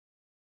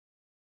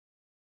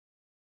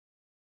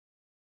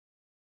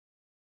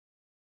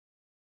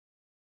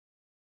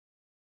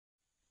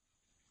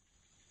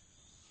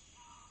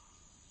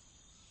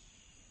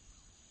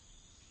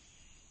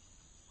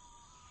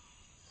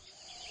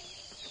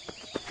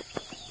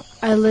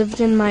I lived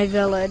in my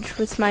village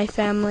with my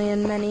family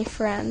and many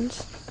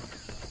friends.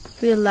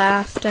 We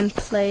laughed and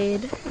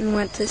played and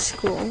went to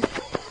school.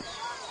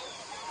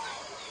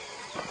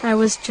 I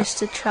was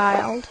just a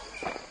child.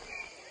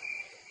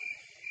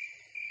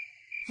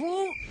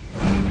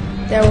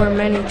 There were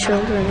many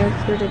children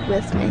recruited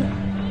with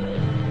me.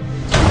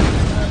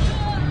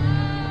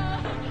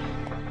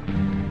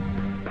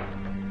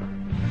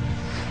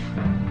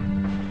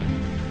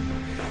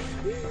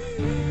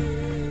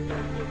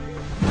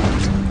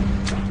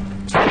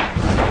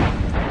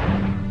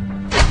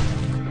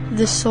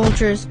 The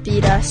soldiers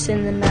beat us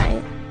in the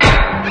night.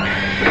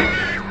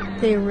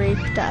 They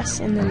raped us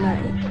in the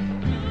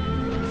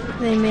night.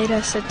 They made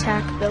us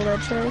attack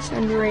villagers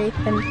and rape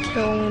and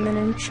kill women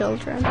and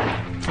children.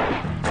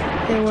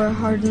 They were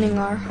hardening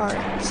our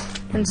hearts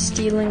and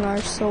stealing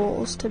our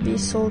souls to be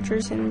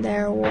soldiers in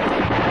their war.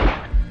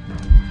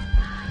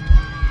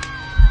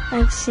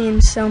 I've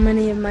seen so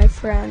many of my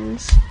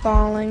friends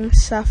falling,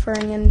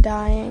 suffering, and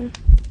dying.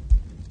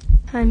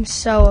 I'm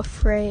so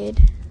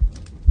afraid.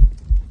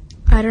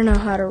 I don't know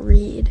how to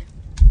read.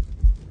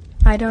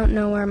 I don't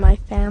know where my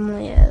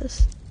family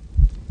is.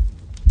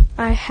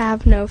 I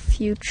have no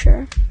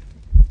future.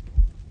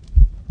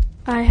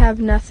 I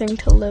have nothing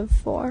to live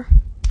for.